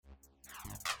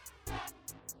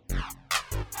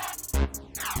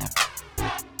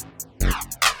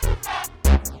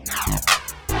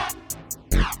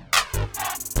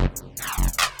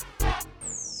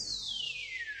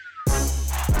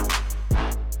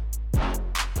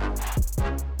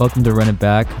Welcome to Run It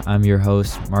Back. I'm your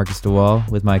host, Marcus DeWall,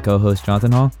 with my co-host,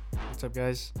 Jonathan Hall. What's up,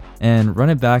 guys? And Run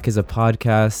It Back is a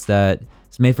podcast that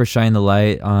is made for shining the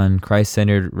light on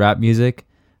Christ-centered rap music.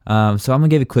 So I'm going to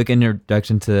give a quick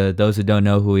introduction to those who don't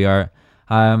know who we are.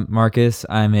 I'm Marcus.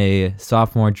 I'm a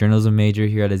sophomore journalism major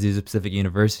here at Azusa Pacific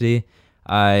University.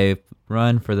 I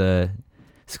run for the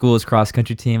school's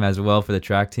cross-country team as well for the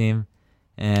track team.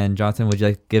 And Jonathan, would you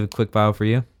like to give a quick bio for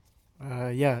you?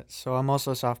 So I'm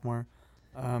also a sophomore.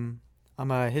 I'm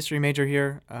a history major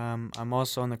here. I'm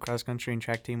also on the cross country and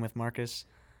track team with Marcus,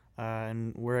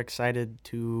 and we're excited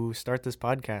to start this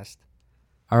podcast.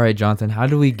 All right, Jonathan, how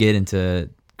do we get into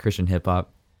Christian hip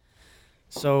hop?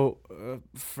 So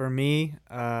for me,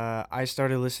 I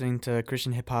started listening to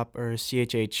Christian hip hop, or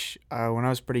CHH, when I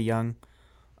was pretty young.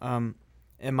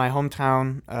 In my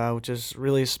hometown, which is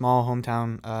really a small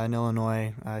hometown in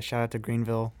Illinois, shout out to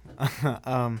Greenville.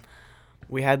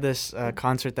 We had this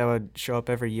concert that would show up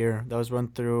every year that was run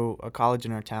through a college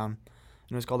in our town,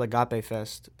 and it was called Agape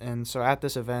Fest. And so at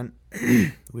this event,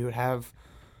 we would have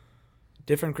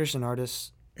different Christian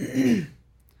artists who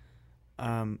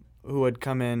would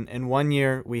come in. And one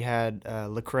year we had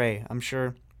Lecrae. I'm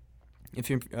sure if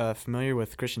you're familiar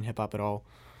with Christian hip hop at all,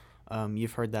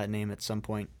 you've heard that name at some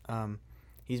point.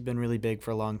 He's been really big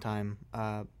for a long time.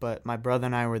 But my brother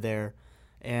and I were there.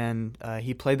 And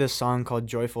he played this song called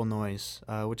Joyful Noise,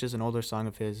 which is an older song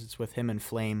of his. It's with him and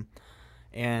Flame.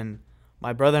 And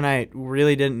my brother and I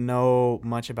really didn't know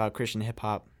much about Christian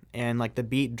hip-hop. And, like, the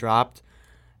beat dropped,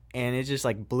 and it just,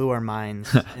 like, blew our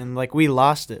minds. And, like, we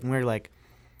lost it. And we were like,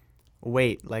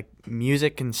 wait, like,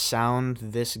 music can sound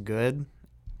this good,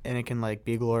 and it can, like,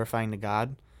 be glorifying to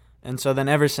God. And so then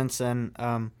ever since then,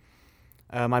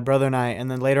 my brother and I,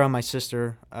 and then later on my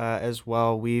sister as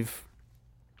well,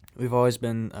 We've always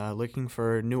been looking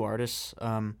for new artists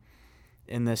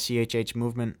in the CHH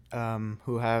movement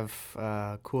who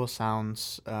have cool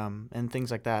sounds and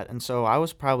things like that. And so I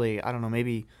was probably, I don't know,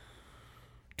 maybe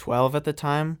 12 at the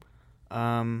time,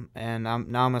 and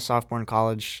I'm a sophomore in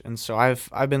college. And so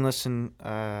I've been listening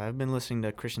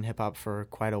to Christian hip hop for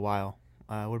quite a while.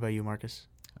 What about you, Marcus?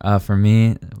 For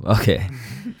me, okay,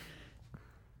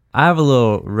 I have a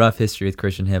little rough history with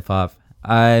Christian hip hop.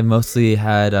 I mostly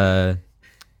had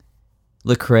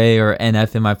Lecrae or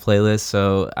NF in my playlist,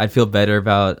 so I'd feel better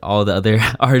about all the other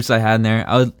artists I had in there.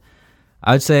 I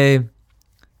would say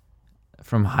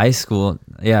from high school,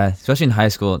 yeah, especially in high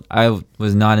school, I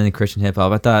was not into Christian hip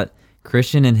hop. I thought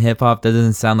Christian and hip hop, that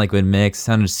doesn't sound like a good mix. It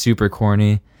sounded super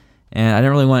corny, and I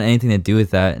didn't really want anything to do with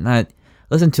that. And I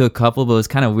listened to a couple, but it was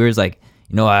kind of weird. It's like,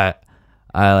 I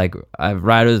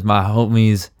ride with my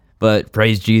homies, but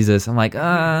praise Jesus. I'm like,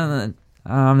 I'm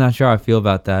not sure how I feel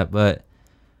about that, but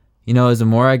as the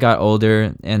more I got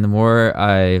older and the more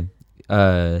I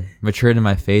matured in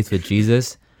my faith with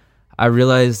Jesus, I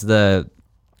realized that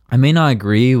I may not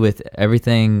agree with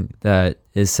everything that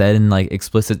is said in like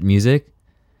explicit music,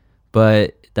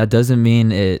 but that doesn't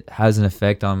mean it has an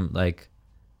effect on like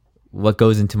what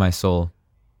goes into my soul.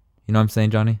 You know what I'm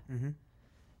saying, Johnny? Mm-hmm.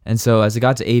 And so as I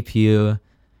got to APU,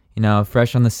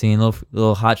 fresh on the scene,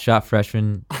 little hot shot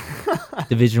freshman,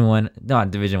 Division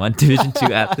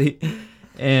 2 athlete.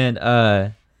 And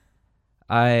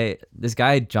this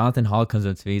guy Jonathan Hall comes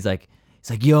up to me. He's like,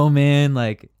 yo man,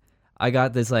 like I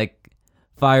got this like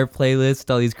fire playlist with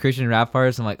all these Christian rap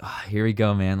artists. I'm like, oh, here we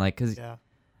go, man. Like, cause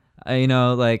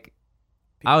like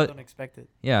people don't expect it.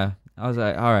 Yeah, I was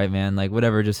like, all right, man. Like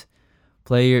whatever, just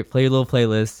play your little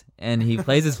playlist. And he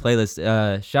plays his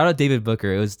playlist. Shout out David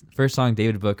Booker. It was the first song,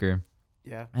 David Booker.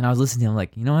 Yeah. And I was listening to him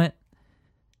like, you know what?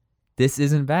 This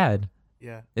isn't bad.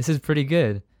 Yeah. This is pretty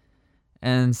good.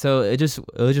 And so it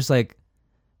was just like,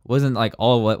 wasn't like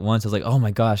all at once. I was like, oh my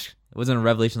gosh, it wasn't a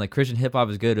revelation. Like Christian hip hop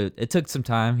is good. It took some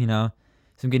time,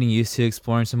 some getting used to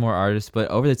exploring some more artists. But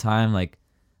over the time, like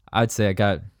I'd say I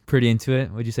got pretty into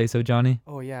it. Would you say so, Johnny?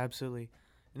 Oh yeah, absolutely.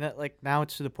 And that like now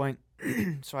it's to the point.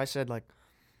 So I said like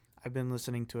I've been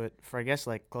listening to it for I guess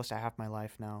like close to half my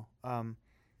life now.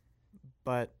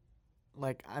 But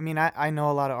like I mean I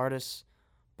know a lot of artists.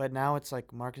 But now it's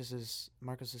like Marcus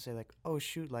will say like, oh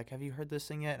shoot, like have you heard this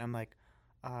thing yet? And I'm like,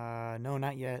 no,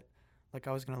 not yet. Like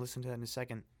I was gonna listen to that in a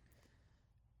second.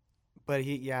 But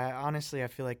honestly I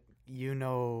feel like you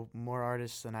know more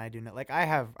artists than I do. Like I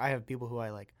have people who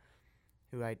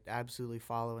I absolutely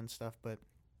follow and stuff, but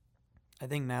I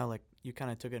think now like you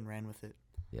kinda took it and ran with it.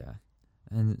 Yeah.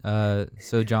 And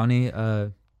so Johnny,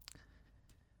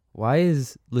 why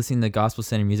is listening to gospel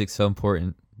centered music so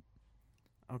important?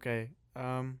 Okay.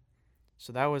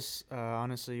 So that was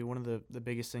honestly one of the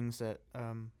biggest things that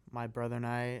my brother and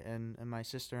I and my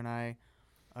sister and I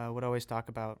would always talk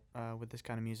about with this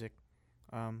kind of music.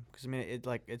 'cause I mean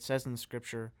it says in the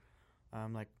scripture,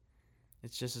 like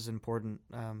it's just as important.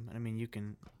 I mean you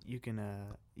can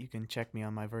check me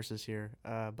on my verses here.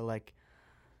 But like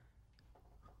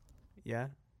yeah.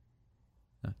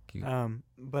 Keep-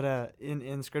 But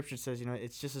in scripture it says, you know,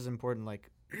 it's just as important. Like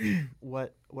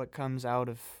what comes out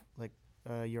of like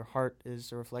your heart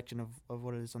is a reflection of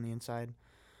what it is on the inside.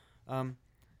 Um,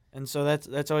 and so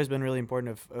that's always been really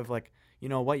important of like, you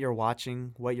know, what you're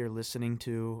watching, what you're listening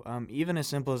to. Even as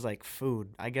simple as like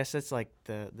food. I guess that's like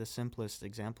the simplest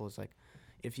example is like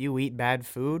if you eat bad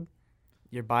food,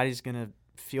 your body's gonna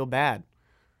feel bad.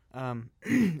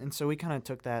 And so we kind of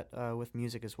took that with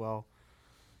music as well.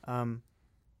 Um,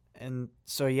 and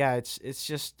so yeah, it's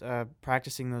just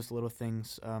practicing those little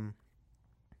things,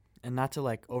 and not to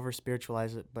like over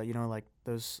spiritualize it, but you know, like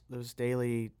those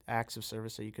daily acts of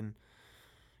service that you can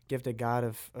give to God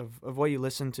of what you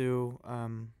listen to,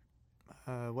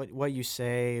 what you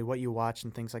say, what you watch,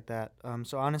 and things like that.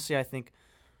 So honestly, I think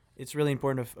it's really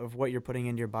important of what you're putting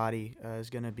into your body is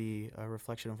going to be a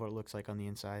reflection of what it looks like on the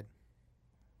inside.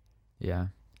 Yeah.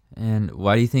 And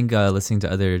why do you think listening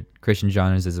to other Christian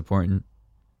genres is important?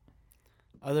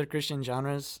 Other Christian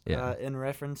genres, Yeah. in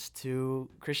reference to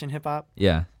Christian hip hop,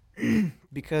 Yeah.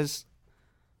 because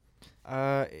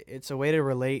it's a way to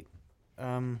relate.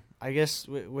 I guess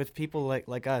with people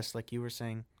like us, like you were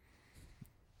saying,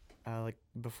 like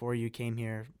before you came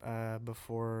here,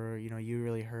 before you know you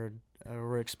really heard or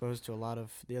were exposed to a lot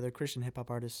of the other Christian hip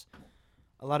hop artists.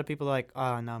 A lot of people are like,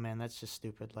 oh no man, that's just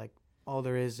stupid. Like all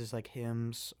there is like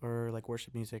hymns or like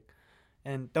worship music,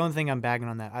 and don't think I'm bagging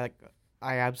on that.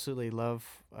 I absolutely love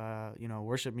you know,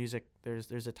 worship music.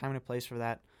 There's a time and a place for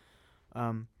that.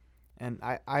 And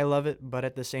I love it, but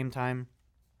at the same time,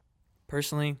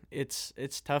 personally,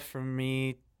 it's tough for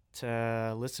me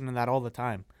to listen to that all the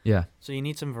time. Yeah. So you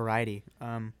need some variety.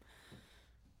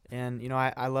 And you know,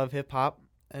 I love hip hop,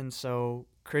 and so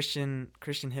Christian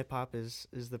hip hop is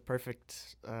the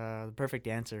perfect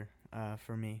answer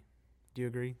for me. Do you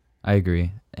agree? I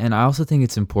agree. And I also think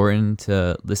it's important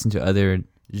to listen to other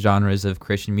genres of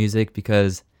Christian music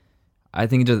because I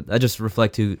think that just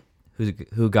reflect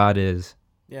who God is.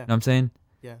 Yeah. You know what I'm saying?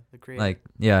 Yeah, the creator. Like,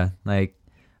 yeah, like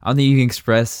I don't think you can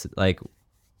express like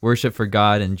worship for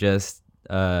God in just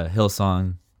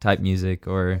Hillsong type music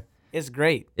or It's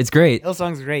great. it's great.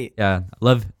 Hillsong's great. Yeah,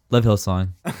 love Hillsong.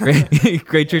 Great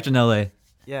great church in LA.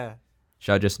 Yeah.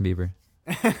 Shout out Justin Bieber.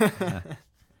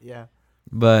 Yeah.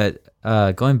 But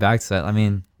going back to that, I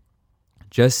mean,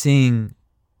 just seeing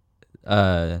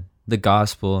the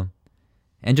gospel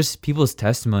and just people's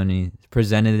testimony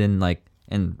presented in like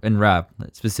in rap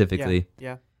specifically,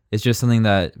 Yeah. it's just something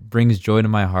that brings joy to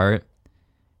my heart,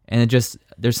 and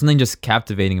there's something just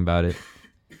captivating about it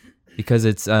because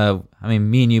it's I mean,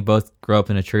 me and you both grew up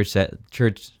in a church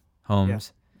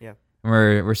homes. Yeah.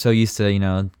 We're so used to, you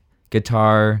know,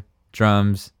 guitar,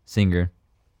 drums, singer,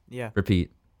 Yeah.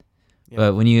 repeat. Yeah.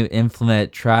 But when you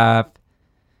implement trap,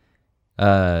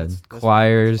 That's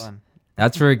choirs, fun.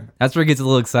 that's where it gets a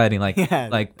little exciting. Like Yeah.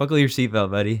 like buckle your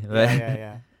seatbelt, buddy.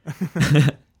 Yeah.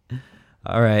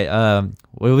 All right.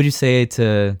 What would you say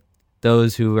to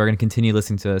those who are going to continue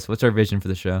listening to us? What's our vision for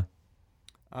the show?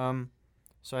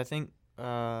 So I think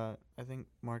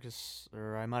Marcus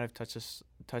or I might have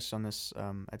touched on this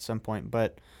at some point,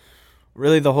 but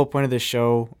really the whole point of this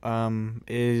show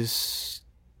is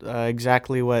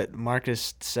exactly what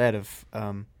Marcus said of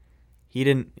he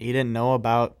didn't know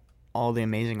about all the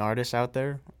amazing artists out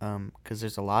there because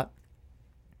there's a lot.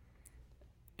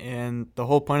 And the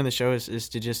whole point of the show is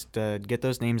to just get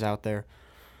those names out there.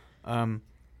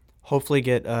 Hopefully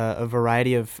get a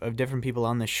variety of different people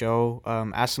on the show.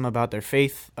 Ask them about their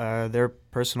faith, their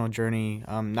personal journey,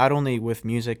 not only with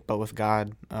music, but with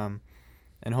God.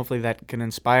 And hopefully that can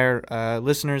inspire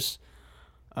listeners,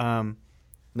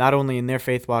 not only in their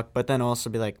faith walk, but then also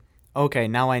be like, okay,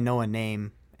 now I know a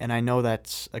name, and I know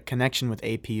that's a connection with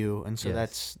APU, and so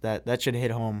Yes. that should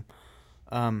hit home.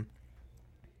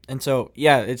 And so,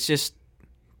 yeah, it's just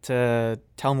to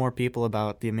tell more people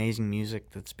about the amazing music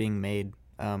that's being made.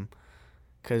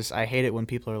 Because I hate it when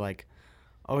people are like,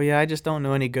 oh, yeah, I just don't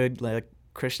know any good like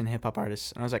Christian hip-hop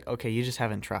artists. And I was like, okay, you just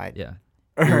haven't tried. Yeah.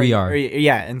 Here we are.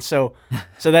 Yeah, and so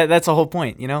that's the whole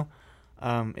point, you know?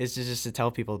 Is just to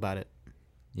tell people about it.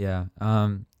 Yeah.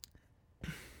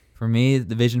 For me,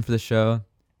 the vision for the show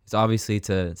is obviously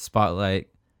to spotlight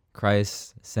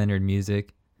Christ-centered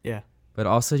music. Yeah. But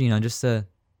also, you know, just to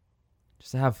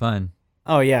have fun.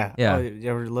 Oh, yeah. Yeah. Oh,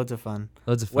 yeah, loads of fun.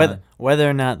 Loads of fun. Whether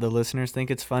or not the listeners think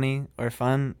it's funny or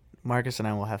fun, Marcus and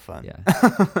I will have fun.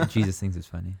 Yeah. Jesus thinks it's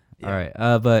funny. Yeah. All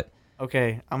right. But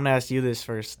Okay, I'm going to ask you this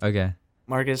first. okay.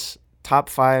 Marcus, top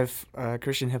 5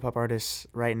 Christian hip hop artists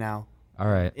right now. All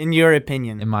right. In your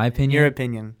opinion. In my In opinion. your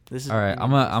opinion. This is All right.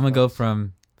 I'm gonna go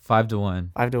from 5 to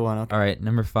 1. 5 to 1. Okay. All right.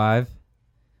 Number 5.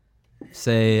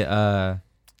 Say I'd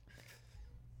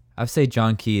say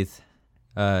John Keith.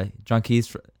 John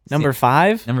Keith. Number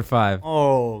 5? Number 5.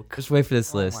 Oh, Just wait for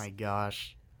this list. Oh my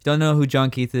gosh. If you don't know who John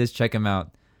Keith is, check him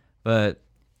out. But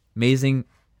amazing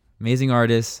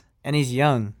artist. And he's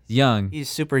young. Young. He's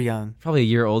super young. Probably a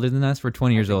year older than us. We're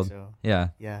 20 years I think old. so. Yeah.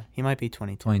 Yeah, he might be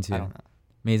 22. 22. I don't know.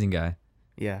 Amazing guy.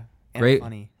 Yeah. And Great.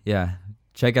 funny. Yeah.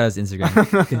 Check out his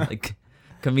Instagram. Like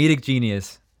comedic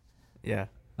genius. Yeah.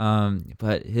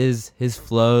 But his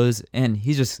flows, and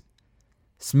he's just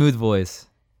smooth voice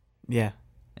Yeah.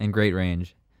 and great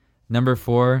range. Number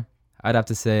 4, I'd have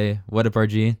to say What Up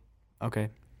RG. Okay.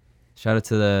 Shout out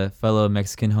to the fellow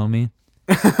Mexican homie.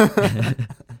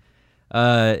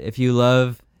 If you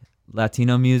love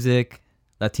Latino music,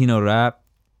 Latino rap,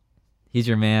 he's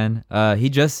your man.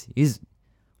 He's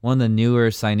one of the newer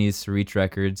signees to Reach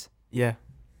Records. Yeah.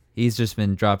 He's just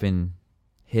been dropping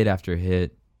hit after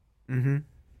hit. Mm-hmm.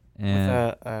 And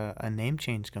With a name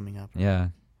change coming up. yeah,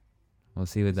 we'll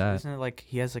see with that. Isn't it like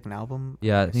he has like an album?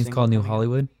 Yeah, I a think it's single called New coming up?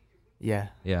 Hollywood. Yeah.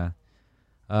 Yeah.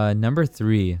 Number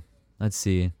 3, let's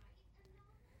see.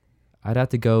 I'd have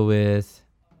to go with.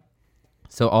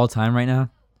 So all time right now?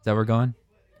 Is that where we're going?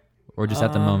 Or just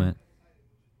at the moment?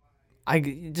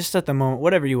 Just at the moment,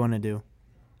 whatever you want to do.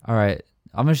 All right.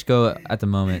 I'm going to just go at the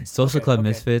moment. Social Okay, Club okay.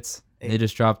 Misfits. Hey. They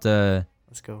just dropped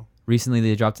Let's go. recently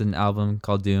they dropped an album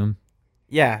called Doom.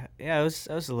 Yeah. Yeah,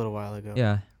 that was a little while ago.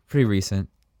 Yeah, pretty recent.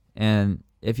 And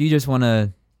if you just want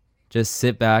to just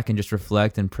sit back and just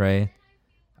reflect and pray,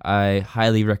 I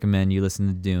highly recommend you listen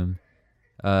to Doom.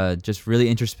 Just really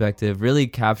introspective, really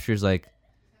captures like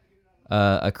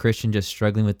a Christian just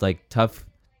struggling with like tough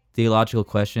theological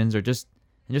questions or just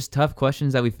tough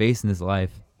questions that we face in this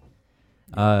life.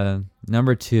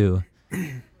 Number 2,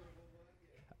 I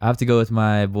have to go with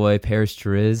my boy Paris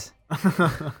Cheriz.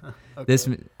 Okay.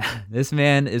 This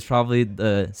man is probably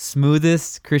the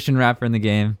smoothest Christian rapper in the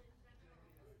game.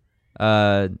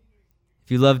 If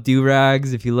you love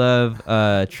do-rags, if you love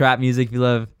trap music, if you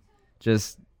love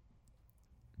just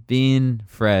being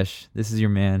fresh, this is your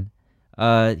man.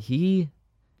 He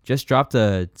just dropped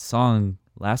a song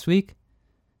last week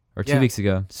or 2 Yeah. weeks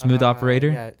ago. Smooth Operator.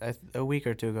 Yeah, a week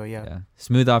or two ago. Yeah. Yeah.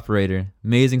 Smooth Operator.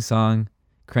 Amazing song.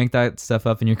 Crank that stuff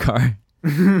up in your car.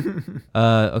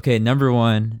 Okay, number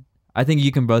 1. I think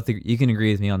you can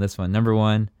agree with me on this one. Number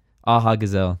 1, Aha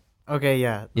Gazelle. Okay.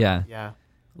 Yeah. Yeah. Yeah.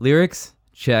 Lyrics,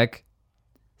 check.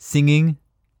 Singing,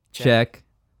 check.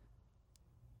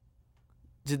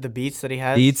 Did the beats that he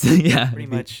has? Beats, yeah. Pretty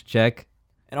much. Check.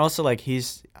 And also, like,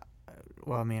 he's,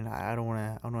 well, I mean, I don't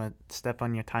want to step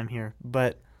on your time here,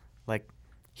 but like,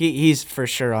 he's for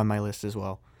sure on my list as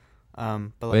well.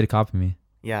 But like, Way to copy me.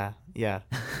 yeah,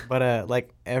 but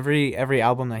like every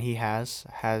album that he has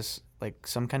like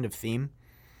some kind of theme.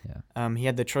 Yeah. He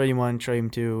had the Trillium 1, Trillium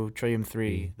 2, Trillium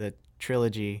 3, the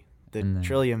trilogy, the And then-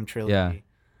 Trillium trilogy. Yeah.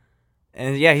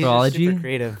 And yeah, he's just Trilogy? super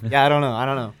creative. Yeah, I don't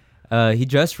know. He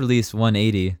just released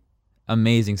 180.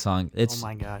 Amazing song. Oh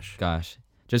my gosh. Gosh,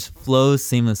 just flows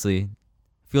seamlessly.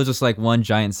 Feels just like one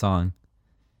giant song.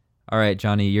 All right,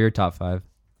 Johnny, your top 5.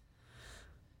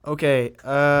 Okay,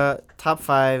 top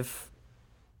 5.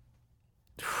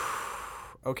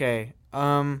 Okay,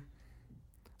 I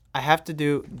have to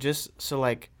do just so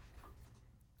like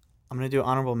I'm gonna do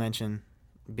honorable mention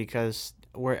because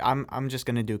I'm just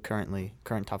gonna do current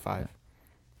top 5.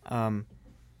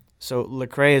 So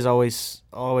Lecrae is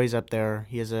always up there.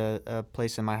 He has a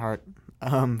place in my heart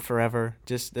forever.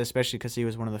 Just especially because he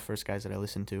was one of the first guys that I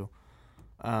listened to.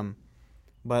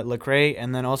 But Lecrae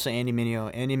and then also Andy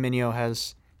Mineo. Andy Mineo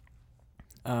has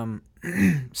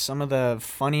some of the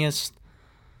funniest,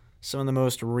 some of the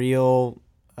most real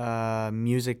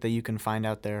music that you can find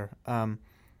out there.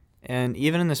 And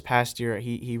even in this past year,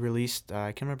 he released,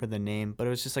 I can't remember the name, but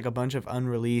it was just like a bunch of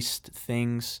unreleased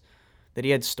things that he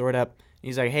had stored up.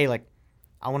 He's like, hey, like,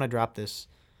 I want to drop this.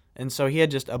 And so he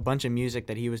had just a bunch of music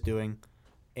that he was doing,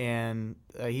 and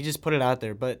he just put it out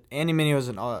there. But Andy Mineo is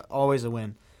always a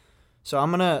win. So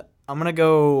I'm gonna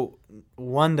go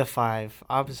 1 to 5,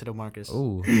 opposite of Marcus.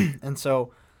 Ooh. And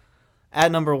so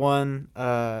at number 1,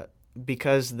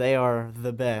 because they are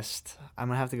the best, I'm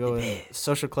gonna have to go with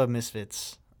Social Club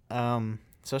Misfits.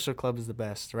 Social Club is the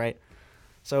best, right?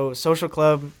 So Social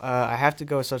Club, I have to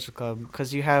go with Social Club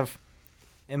because you have,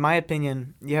 in my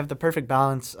opinion, you have the perfect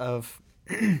balance of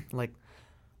like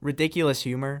ridiculous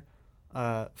humor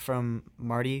from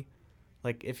Marty.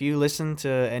 Like if you listen to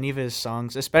any of his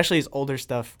songs, especially his older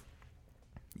stuff,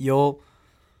 you'll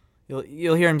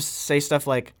You'll hear him say stuff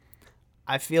like,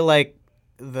 "I feel like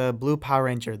the blue Power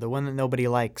Ranger, the one that nobody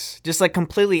likes," just like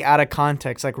completely out of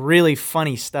context, like really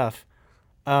funny stuff.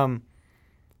 And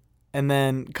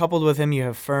then coupled with him, you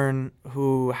have Fern,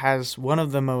 who has one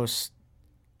of the most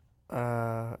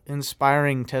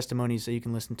inspiring testimonies that you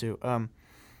can listen to.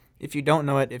 If you don't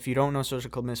know it, if you don't know Social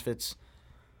Club Misfits,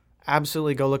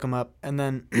 absolutely go look them up, and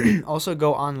then also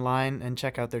go online and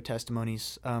check out their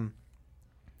testimonies.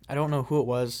 I don't know who it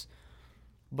was,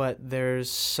 but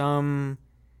there's some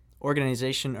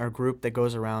organization or group that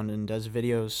goes around and does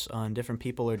videos on different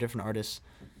people or different artists,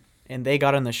 and they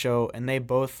got on the show, and they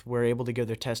both were able to give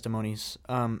their testimonies,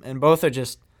 and both are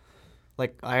just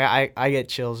like I get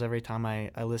chills every time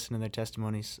I listen to their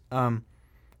testimonies.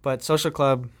 But Social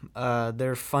Club,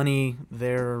 they're funny,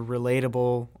 they're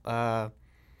relatable,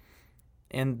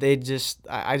 and they just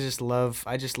I just love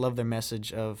their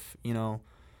message of,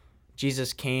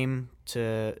 Jesus came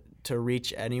to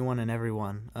reach anyone and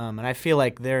everyone, and I feel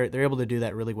like they're able to do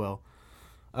that really well.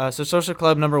 So Social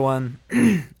Club number 1.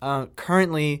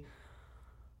 Currently,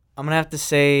 I'm gonna have to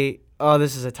say,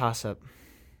 this is a toss up.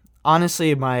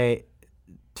 Honestly, my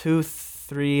 2,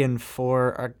 3, and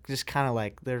 4 are just kind of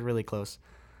like they're really close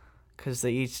because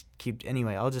they each keep.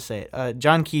 Anyway, I'll just say it.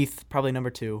 John Keith, probably number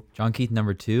 2. John Keith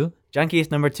number 2. John Keith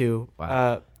number 2.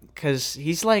 Wow. Because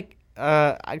he's like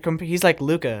he's like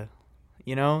Luca,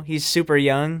 he's super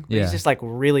young, but he's just like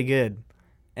really good,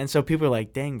 and so people are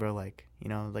like, dang, bro, like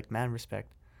like mad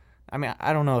respect. I mean,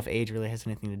 I don't know if age really has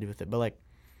anything to do with it, but like,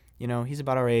 he's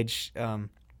about our age,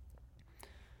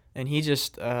 and he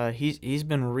just he's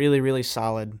been really, really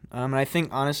solid. And I think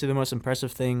honestly the most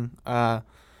impressive thing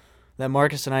that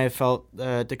Marcus and I have felt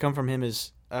to come from him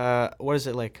is what is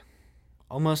it, like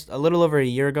almost a little over a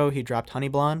year ago he dropped Honey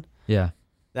Blonde. Yeah.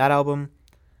 That album.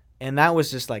 And that was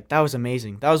just like, that was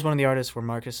amazing. That was one of the artists where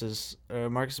Marcus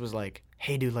was like,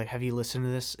 hey dude, like, have you listened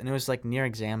to this? And it was like near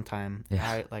exam time.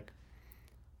 Yeah.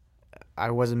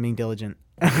 I wasn't being diligent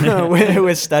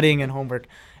with studying and homework.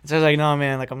 And so I was like, no,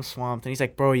 man, like I'm swamped. And he's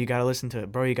like, bro, you got to listen to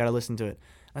it. Bro, you got to listen to it.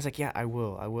 I was like, yeah, I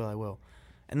will.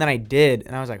 And then I did.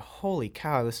 And I was like, holy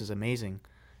cow, this is amazing.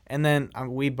 And then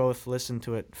we both listened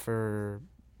to it for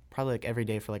probably like every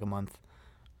day for like a month.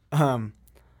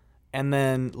 And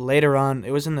then later on,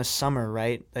 it was in the summer,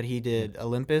 right, that he did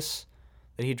Olympus,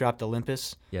 that he dropped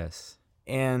Olympus. Yes.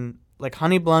 And like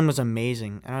Honey Blonde was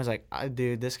amazing. And I was like,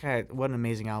 dude, this guy, what an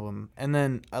amazing album. And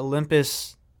then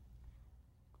Olympus,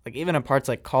 like even at parts,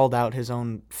 like called out his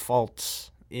own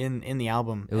faults in the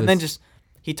album. And then just,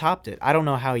 he topped it. I don't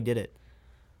know how he did it.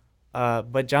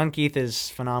 But John Keith is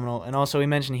phenomenal. And also we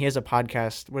mentioned he has a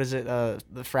podcast. What is it?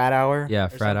 The Frat Hour? Yeah,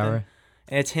 Frat Hour.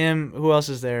 And it's him. Who else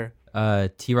is there?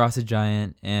 T. Ross the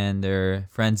Giant and their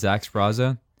friend Zach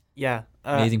Spraza. Yeah.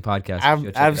 Amazing podcast.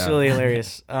 Absolutely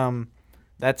hilarious.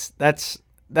 That's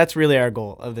really our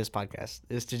goal of this podcast,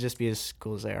 is to just be as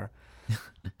cool as they are.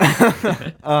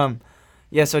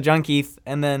 Yeah, so John Keith,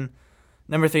 and then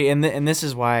number 3, and this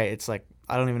is why it's like,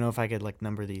 I don't even know if I could like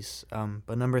number these.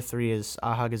 But number 3 is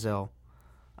Aha Gazelle.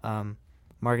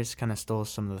 Marcus kind of stole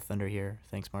some of the thunder here.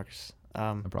 Thanks, Marcus.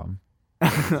 No problem.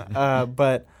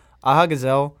 But Aha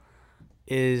Gazelle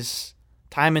is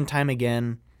time and time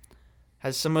again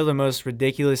has some of the most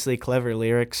ridiculously clever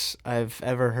lyrics I've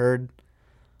ever heard.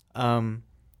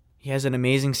 He has an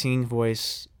amazing singing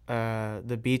voice.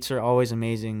 The beats are always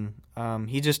amazing.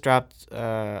 He just dropped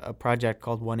a project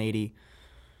called 180,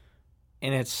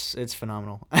 and it's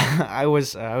phenomenal. I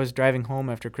was driving home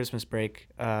after Christmas break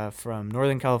from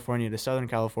Northern California to Southern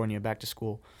California back to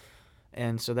school,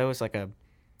 and so that was like a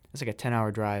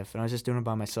 10-hour drive, and I was just doing it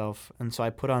by myself. And so I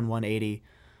put on 180,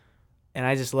 and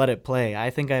I just let it play. I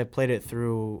think I played it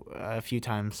through a few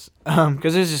times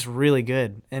because it's just really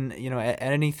good. And,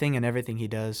 anything and everything he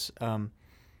does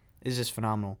is just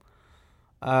phenomenal.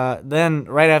 Then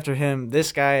right after him,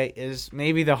 this guy is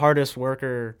maybe the hardest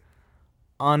worker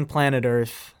on planet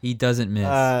Earth. He doesn't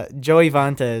miss. Joey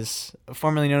Vantes,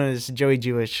 formerly known as Joey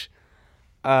Jewish.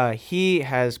 He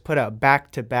has put out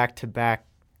back-to-back-to-back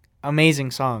amazing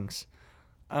songs,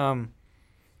 and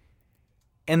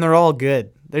they're all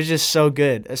good. They're just so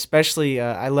good. Especially,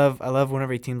 I love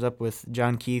whenever he teams up with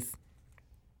John Keith.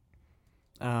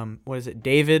 What is it?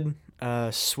 David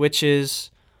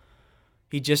Switches.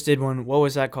 He just did one. What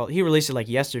was that called? He released it like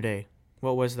yesterday.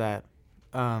 What was that?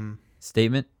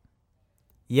 Statement.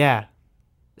 Yeah,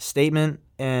 Statement.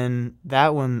 And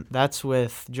that one, that's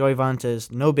with Joey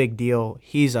Vantes. No big deal.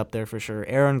 He's up there for sure.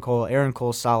 Aaron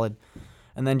Cole's solid.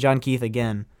 And then John Keith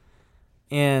again.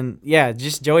 And yeah,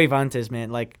 just Joey Vantes,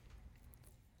 man. Like,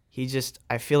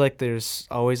 I feel like there's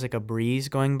always like a breeze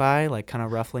going by, like kind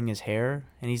of ruffling his hair,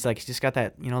 and he's just got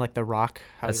that, like The Rock,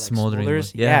 how That he like smoldering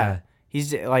smolders. look. Yeah.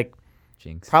 He's like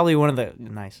Jinx. probably one of the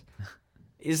nice.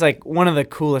 He's like one of the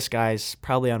coolest guys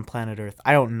probably on planet Earth.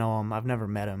 I don't know him. I've never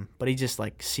met him, but he just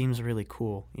like seems really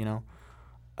cool,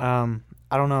 I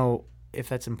don't know if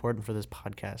that's important for this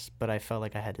podcast, but I felt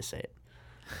like I had to say it.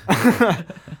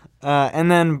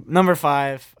 And then number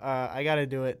 5, I got to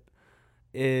do it,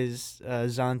 is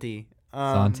Zanti.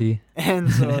 Zanti.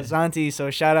 And so Zanti, so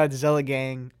shout out to Zella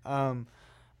Gang.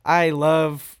 I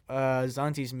love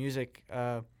Zanti's music.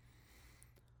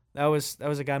 That was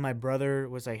a guy my brother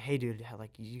was like, "Hey dude,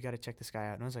 like you got to check this guy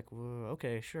out." And I was like, "Whoa,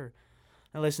 okay, sure."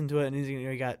 I listened to it, and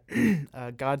he got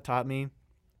God Taught Me,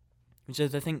 which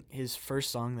is I think his first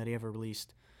song that he ever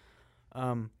released.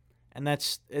 And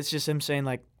it's just him saying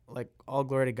like all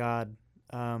glory to God.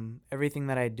 Everything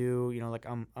that I do, like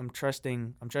I'm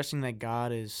trusting that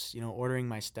God is, ordering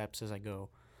my steps as I go.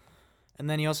 And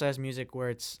then he also has music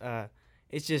where it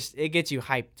gets you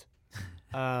hyped.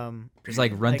 Just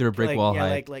like run through a brick wall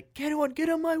hype. Like get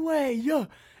on my way, yeah.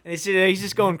 And he's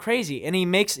just going crazy, and he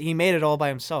made it all by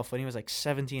himself when he was like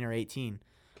 17 or 18.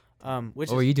 What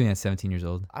were you doing at 17 years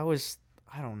old? I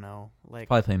don't know, like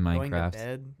Probably playing going to Minecraft.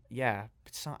 bed. Yeah,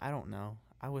 I don't know.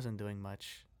 I wasn't doing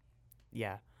much.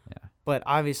 Yeah. Yeah. But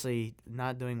obviously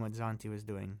not doing what Zanti was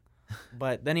doing.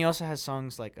 But then he also has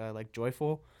songs like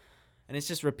Joyful, and it's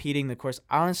just repeating the chorus.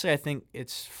 Honestly, I think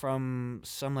it's from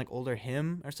some like older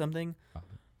hymn or something.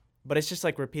 But it's just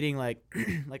like repeating like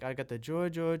like I got the joy,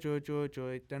 joy, joy, joy,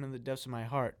 joy down in the depths of my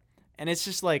heart. And it's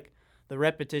just like the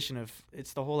repetition of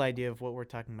it's the whole idea of what we're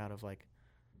talking about of like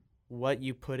what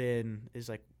you put in is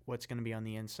like what's going to be on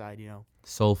the inside,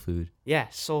 Soul food. Yeah,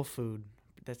 soul food.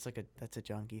 That's a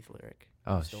John Keith lyric.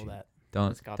 Oh, Stole shoot.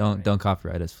 that. Don't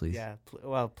copyright us, please. Yeah,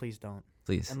 well, please don't.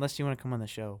 Please. Unless you want to come on the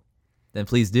show. Then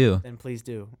please do. Then please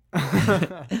do.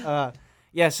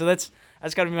 Yeah, so that's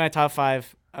got to be my top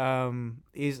 5. And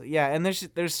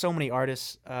there's so many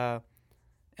artists. And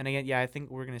again, yeah, I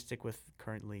think we're gonna stick with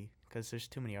currently because there's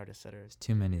too many artists that are. It's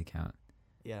too many to count.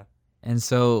 Yeah. And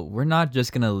so we're not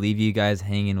just gonna leave you guys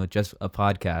hanging with just a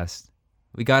podcast.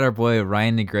 We got our boy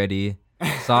Ryan Negretti,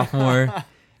 sophomore,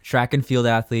 track and field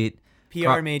athlete,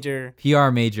 PR major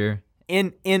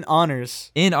in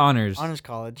honors. Honors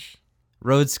college.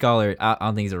 Rhodes Scholar. I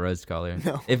don't think he's a Rhodes Scholar.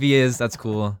 No. If he is, that's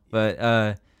cool.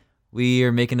 But we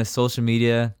are making a social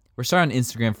media. We're starting on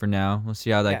Instagram for now. We'll see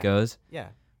how that goes. Yeah.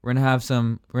 We're gonna have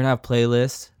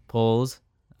playlists, polls.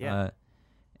 Yeah.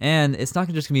 And it's not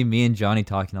just gonna be me and Johnny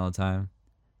talking all the time.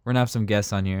 We're gonna have some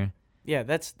guests on here. Yeah,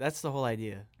 that's the whole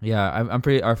idea. Yeah, I'm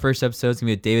pretty. Our first episode is gonna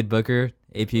be with David Booker,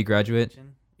 AP graduate.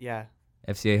 Yeah.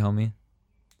 FCA homie.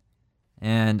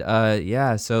 And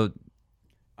so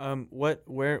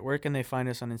where can they find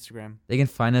us on Instagram? they can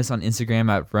find us on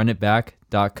Instagram at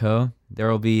runitback.co. There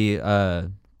will be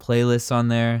playlists on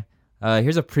there.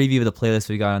 Here's a preview of the playlist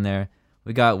we got on there.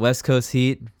 We got West Coast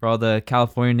Heat for all the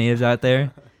California natives out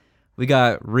there. We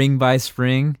got Ring by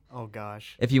Spring. Oh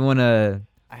gosh. If you want to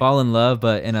fall in love,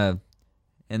 but in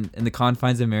the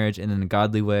confines of marriage and in a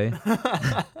godly way.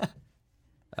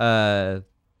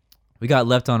 We got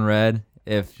Left on Red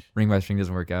if Ring by String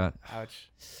doesn't work out. Ouch.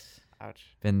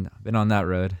 Been on that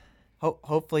road.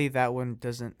 Hopefully that one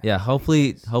doesn't. Yeah,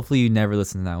 hopefully you never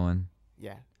listen to that one.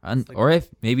 Yeah. Or if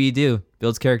maybe you do,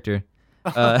 builds character.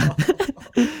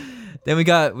 Then we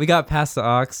got Pass the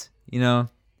Aux.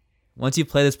 Once you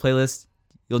play this playlist,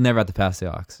 you'll never have to pass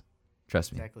the aux.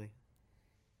 Trust me. Exactly.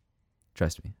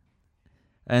 Trust me.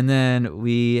 And then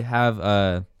we have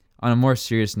on a more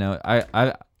serious note,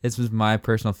 I this was my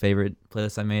personal favorite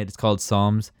playlist I made. It's called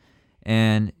Psalms,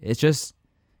 and it's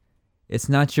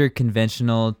not your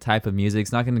conventional type of music.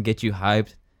 It's not going to get you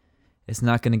hyped. It's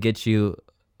not going to get you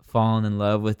falling in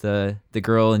love with the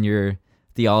girl in your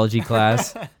theology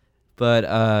class. But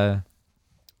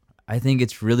I think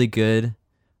it's really good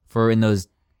for in those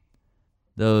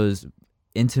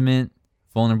intimate,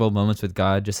 vulnerable moments with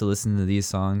God, just to listen to these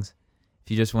songs. If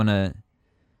you just want to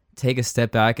take a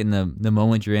step back in the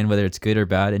moment you're in, whether it's good or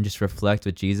bad, and just reflect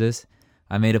with Jesus,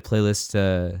 I made a playlist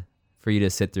for you to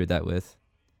sit through that with.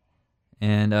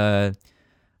 And I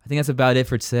think that's about it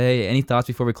for today. Any thoughts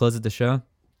before we close the show?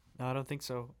 No, I don't think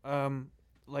so.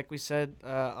 Like we said,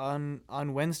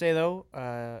 on Wednesday though,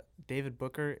 David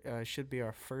Booker should be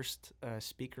our first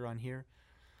speaker on here.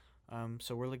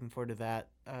 So we're looking forward to that.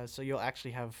 So you'll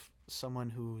actually have someone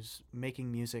who's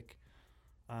making music,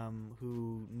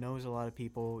 who knows a lot of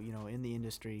people, in the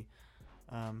industry,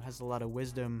 has a lot of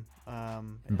wisdom.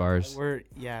 And bars.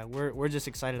 We're just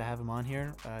excited to have him on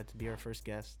here to be our first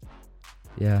guest.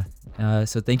 Yeah.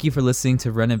 So thank you for listening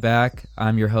to Run It Back.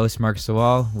 I'm your host, Mark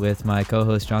Sawal, with my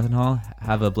co-host, Jonathan Hall.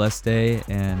 Have a blessed day,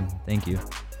 and thank you.